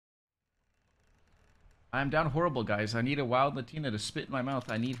I'm down horrible, guys. I need a wild Latina to spit in my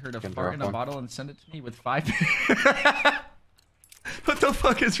mouth. I need her to fart in a bottle and send it to me with 5. What the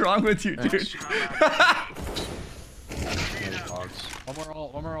fuck is wrong with you, dude?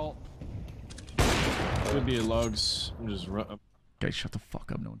 One more ult. Could be logs. I'm just Guys, shut the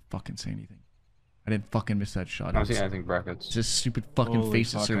fuck up. No one fucking say anything. I didn't fucking miss that shot. I don't see anything brackets. It's just stupid fucking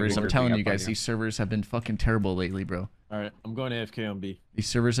faceless servers. I'm telling you guys, these servers have been fucking terrible lately, bro. Alright, I'm going AFK on B. These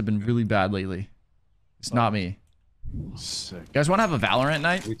servers have been really bad lately. It's not me. Sick. You guys want to have a Valorant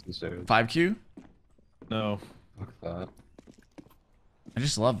night? 5Q? No. Fuck that. I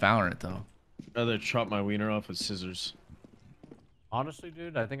just love Valorant, though. I'd rather chop my wiener off with scissors. Honestly,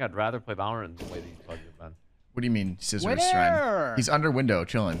 dude, I think I'd rather play Valorant than the way these bugs have been. What do you mean, scissors, Ryan? He's under window,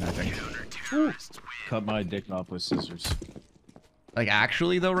 chilling, I think. Ooh. Cut my dick off with scissors. Like,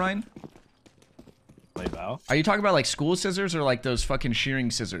 actually, though, Ryan? Play Val? Are you talking about, like, school scissors or, like, those fucking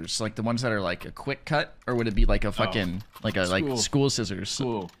shearing scissors? Like, the ones that are, like, a quick cut? Or would it be, like, a fucking, like school scissors?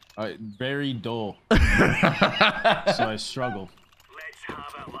 School. Very dull. So I struggle.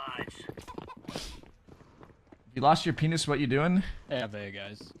 You lost your penis, what you doing? Yeah, there,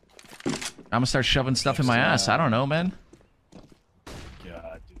 guys. I'm gonna start shoving stuff in my ass. I don't know, man.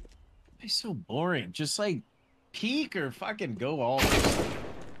 God, dude. It's so boring. Just, like, peek or fucking go all.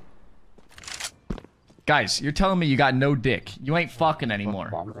 Guys, you're telling me you got no dick. You ain't fucking anymore.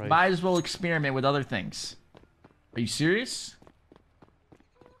 Right. Might as well experiment with other things. Are you serious?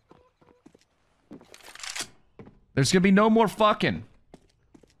 There's gonna be no more fucking.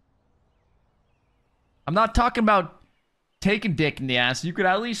 I'm not talking about taking dick in the ass. You could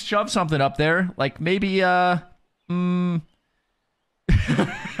at least shove something up there. Like maybe,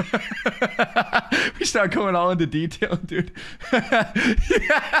 We start going all into detail, dude.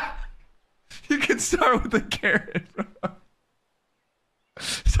 Yeah. You can start with a carrot, bro.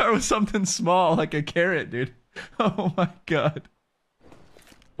 Start with something small, like a carrot, dude. Oh my god.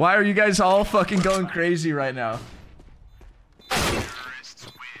 Why are you guys all fucking going crazy right now?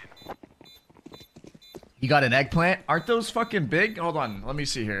 You got an eggplant? Aren't those fucking big? Hold on, let me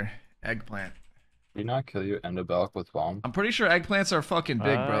see here. Eggplant. Did he not kill you Endobelk with bomb? I'm pretty sure eggplants are fucking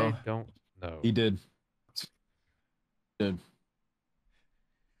big, bro. I don't know. He did. I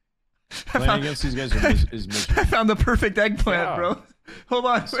Playing found, against these guys is miserable. I found the perfect eggplant, Yeah. bro. Hold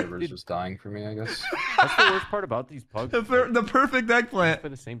on. Server's just dying for me, I guess. That's the worst part about these bugs. The perfect eggplant. For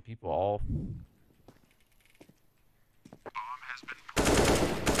the same people all.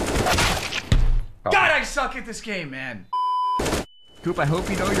 God, I suck at this game, man. Coop, I hope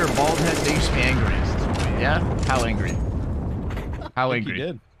you know your bald head makes me angry. Yeah? How angry? How angry? He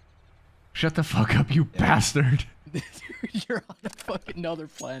did. Shut the fuck up, you bastard. Dude, you're on a fucking another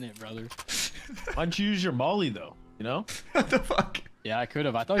planet, brother. Why don't you use your molly though? You know? What the fuck? Yeah, I could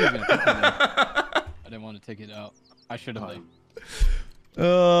have. I thought you were gonna take it out. I didn't want to take it out. I should have.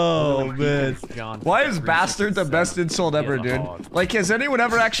 Oh, man. Why is bastard the best insult ever, dude? Like, has anyone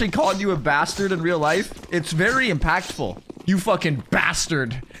ever actually called you a bastard in real life? It's very impactful. You fucking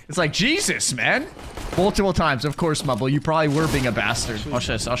bastard. It's like, Jesus, man. Multiple times, of course, Mubble. You probably were being a bastard. Watch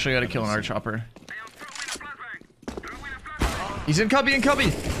this. I'll show you how to kill an arch chopper. He's in cubby,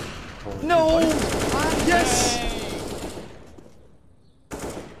 No! Yes!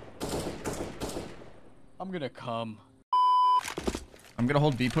 I'm gonna come. I'm gonna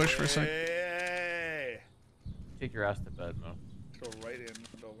hold B push for a sec. Take your ass to bed, Mo. Go right in.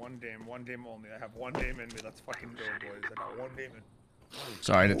 The one game only. I have one game in me. Let's fucking go, boys. I got one game in.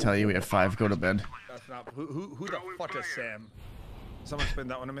 Sorry to tell you, we have 5. Go to bed. That's not. Who the fuck is Sam? Someone explain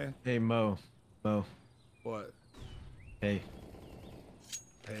that one to me. Hey Mo. What? Hey.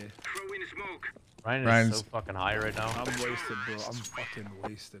 Ryan is so fucking high right now. I'm wasted, bro. I'm fucking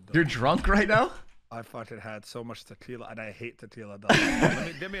wasted. Dog. You're drunk right now? I fucking had so much tequila, and I hate tequila. Dog.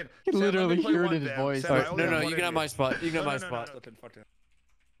 Let me You literally hear it in his voice. No, you can have my spot. You can have my spot.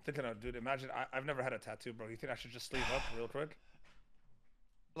 Thinking of, dude, imagine I've never had a tattoo, bro. You think I should just sleeve up real quick?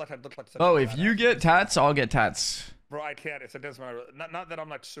 Like I look like. Oh, if you get tats, I'll get tats. Bro, I can't. It's against my. Not that I'm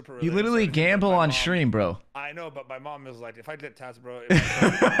like super. You literally gamble on stream, bro. I know, but my mom is like, if I get tats, bro.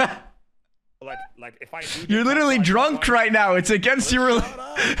 Like if I do. You're literally drunk right now. It's against your.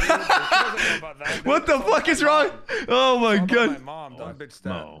 What the fuck is wrong? Oh my god. My mom, dog, big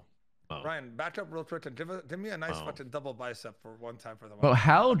stat. Ryan, back up real quick and give me a nice fucking double bicep for one time for the. Well,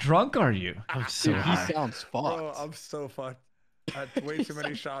 how drunk are you? I'm so high. He sounds fucked. Bro, I'm so fucked. I had way too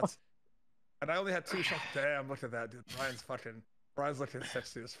many shots. And I only had 2 shots. Damn, look at that, dude. Ryan's looking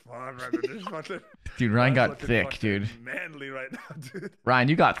sexy as fuck, right? Dude, Ryan got thick, dude. Manly right now, dude. Ryan,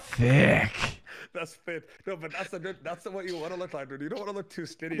 you got thick. That's fit. No, but that's what you want to look like, dude. You don't want to look too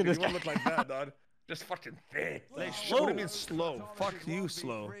skinny. You want to look like that, dog. Just fucking thick. Like, what do you mean slow? Fuck you,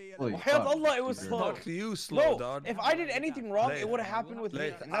 slow. Allah, it was slow. Fuck you, slow, No, dog. if I did anything wrong, it would have happened with me.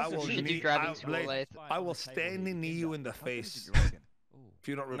 Laith, And that's I the will shit. I will standing knee you in the face if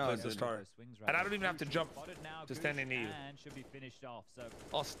you don't replace the star. And I don't even have to jump to standing knee you.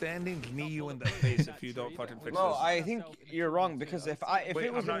 I'll standing knee you in the face if you don't fucking fix Bro, this. I think you're wrong because if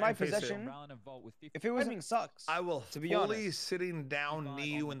it was in my possession, if it was in sucks. I will to be fully honest. sitting down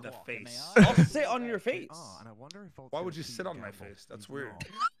knee you in the face. I'll sit on your face Why would you sit on my face? That's weird.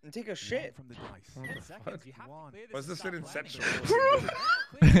 and take a shit. What's this sitting sexual?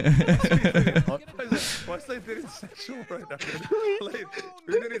 What's like getting sexual right now? Like,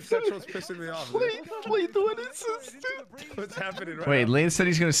 you're getting sexual is pissing me off. Wait, what is this? What's happening right Wait, now? Lane said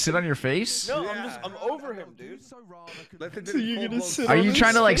he's gonna sit on your face? No, Yeah. I'm over him, dude. Are you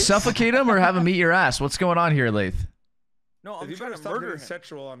trying to like suffocate him or have him eat your ass? What's going on here, Lath? No, I'm You trying better to stop murder getting him.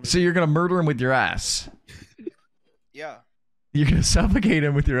 sexual on me. So you're gonna murder him with your ass? Yeah, You're gonna suffocate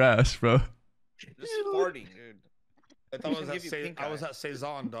him with your ass, bro. just farting, dude. I thought can give you pink I was eye. at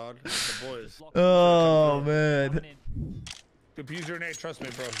Saison, dog. With the boys. Oh man. Dude, use your nade, trust me,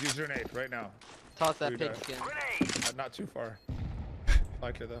 bro. Use your nade right now. Toss that Dude, pigskin. Not too far.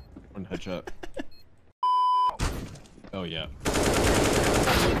 Like it though. One headshot. Oh yeah.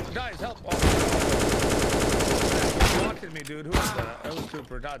 Guys, help! Oh. Blocking me, dude. Who was that? That was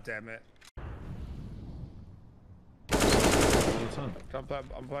Cooper. God damn it.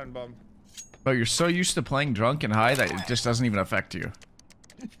 I'm playing bum. Bro, you're so used to playing drunk and high that it just doesn't even affect you.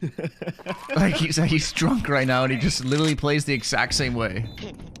 Like he's drunk right now and he just literally plays the exact same way.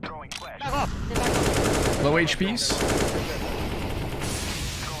 Low HPs?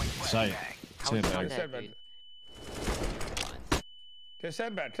 Sight. Sandbag. that, Sandbag. dude. Okay,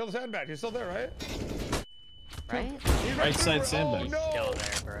 sandbag. Kill the sandbag. He's still there, right? Right? Right side sandbag. Oh,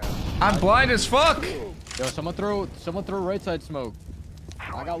 no. I'm blind as fuck! Yo, someone throw right side smoke.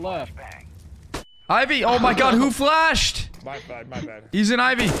 I got left. Ivy! Oh my god, who flashed? My bad, my bad. He's in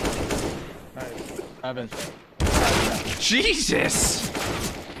Ivy. Nice. Evan. Jesus!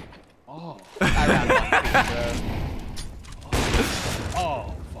 Oh.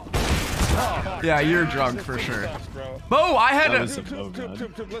 Yeah, you're drunk for sure. Sucks, bro. Bo, I had That was to. a bow, man.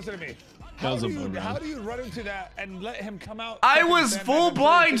 Coop, listen to me. That was a bow, man. How do you run into that and let him come out? I fucking was sandbag full and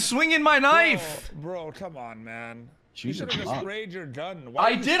blind shoot? swinging my knife. Bro, come on, man. You Shoot should have your just block. sprayed your gun. Why I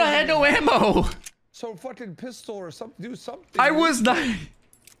are you did, I had no swinging? ammo. So fucking pistol or something. Do something. I was It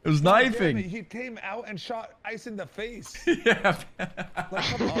was God damn it, knifing. He came out and shot Ice in the face. Yeah. Like,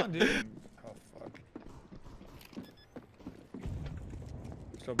 come on, dude. Oh, fuck.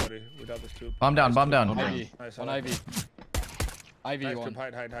 So, buddy, we got this tube. Bomb down, bomb down. Ivy. Nice, One I like Ivy. Ivy Nice, one. Coop,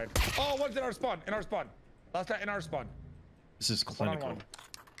 hide. Oh, one's in our spawn. In our spawn. Last guy in our spawn. This is One on clinical. one.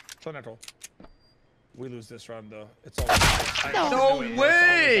 Clinical. We lose this round though. It's all. I No knew it.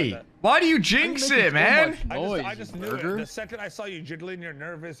 way! Why do you jinx it, man? I just knew it. The second I saw you jiggling, you're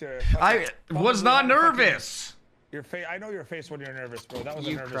nervous. You're I was not nervous. Your face. I know your face when you're nervous, bro. That was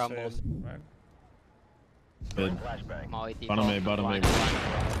You a nervous crumbled. face. Right? Mid. Molly Bottom A, bottom A.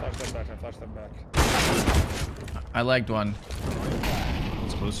 Flash them back. I flash them back. I lagged one.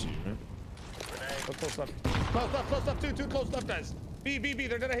 It's close to you, right? Go close left. Close left. Two close left guys. B.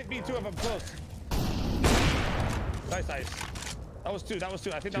 They're gonna hit B. Two of them close. Nice. That was two.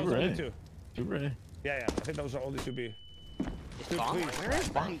 I think that was only two. Two Ray. Yeah. I think that was the only two B. Is bomb? Where is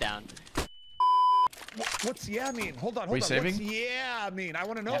bomb down? What's yeah mean? Hold on. We saving? What's yeah mean? I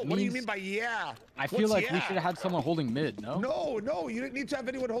want to know. That What do you means- mean by yeah? I feel What's like yeah? we should have had someone holding mid, no? No, you didn't need to have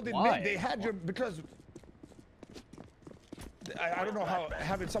anyone holding Why? mid. They had your because I don't know how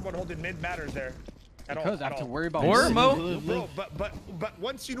having someone holding mid matters there. At all, Because I at have to all. worry about Or mid. Mo? Bro, but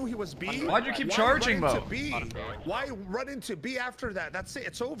once you knew he was B, Why'd you keep why charging, run Mo? into B? Why run into B after that? That's it.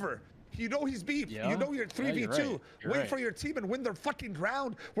 It's over. You know he's B. Yeah. You know you're 3v2. Yeah, you're right. You're Wait right. for your team and win their fucking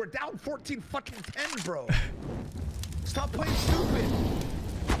round. We're down 14 fucking 10, bro. Stop playing stupid.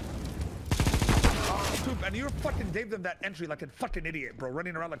 Stupid. And you fucking gave them that entry like a fucking idiot, bro.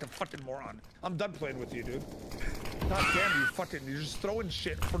 Running around like a fucking moron. I'm done playing with you, dude. God damn you fucking. You're just throwing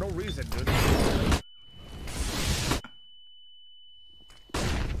shit for no reason, dude.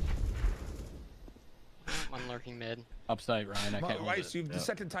 One lurking mid. Upside, Ryan. I can't hold Rice, it. the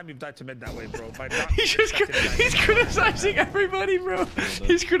second time you've died to mid that way, bro. By not He's criticizing everybody, bro.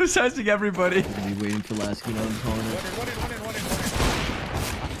 He's criticizing everybody. Be waiting for last kid on the corner. One in.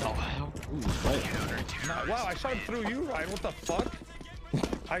 Wow, I shot him through you, Ryan. What the fuck?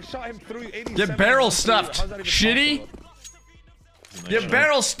 I shot him through 87. Get barrel How's that stuffed, even shitty. possible? Get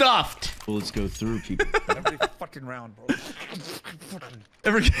barrel stuffed. Bullets go through people. Every fucking round, bro.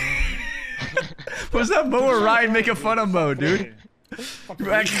 Every Was that Mo or Ryan making fun of Mo, dude? Every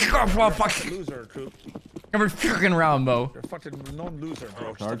Loser, troop. fucking round, Mo. You're a fucking known loser,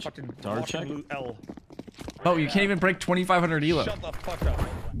 bro. Dart- Just a fucking dart check? walking L. Oh, you can't even break 2,500 elo. Shut the fuck up.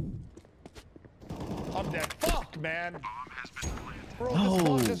 I'm dead. Fuck, man. Bro, No, this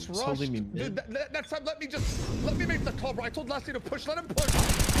ball just it's rushed. holding me Dude, mid. next time, let me make the call, bro. I told Lassie to push. Let him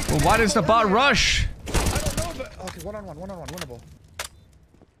push. Well, why does the bot rush? I don't know, but okay, one-on-one, winnable.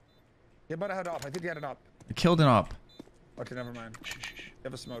 He might have had op. I think he had an op. I killed an op. Okay, never mind. You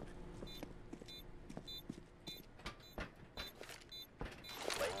have a smoke.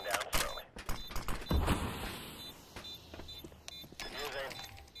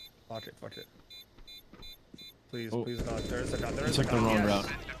 Fuck it. Please, please, God. There is a God. There is a Took the God. wrong Yes.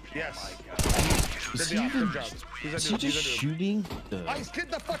 route. Yes. Is Good he job. even? Good job. Is he just shooting the? Ice,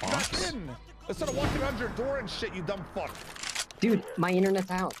 get the fuck box? back in! Instead of walking around your door and shit, you dumb fuck. Dude, my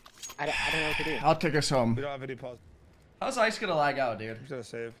internet's out. I don't know what to do. I'll take us home. We don't have any pause. How's Ice gonna lag out, dude? Who's gonna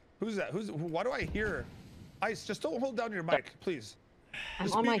save? Who's that? Why do I hear? Ice, just don't hold down your mic, please. I'm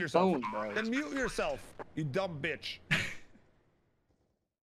Just on mute my yourself. phone, bro. Then mute yourself, you dumb bitch.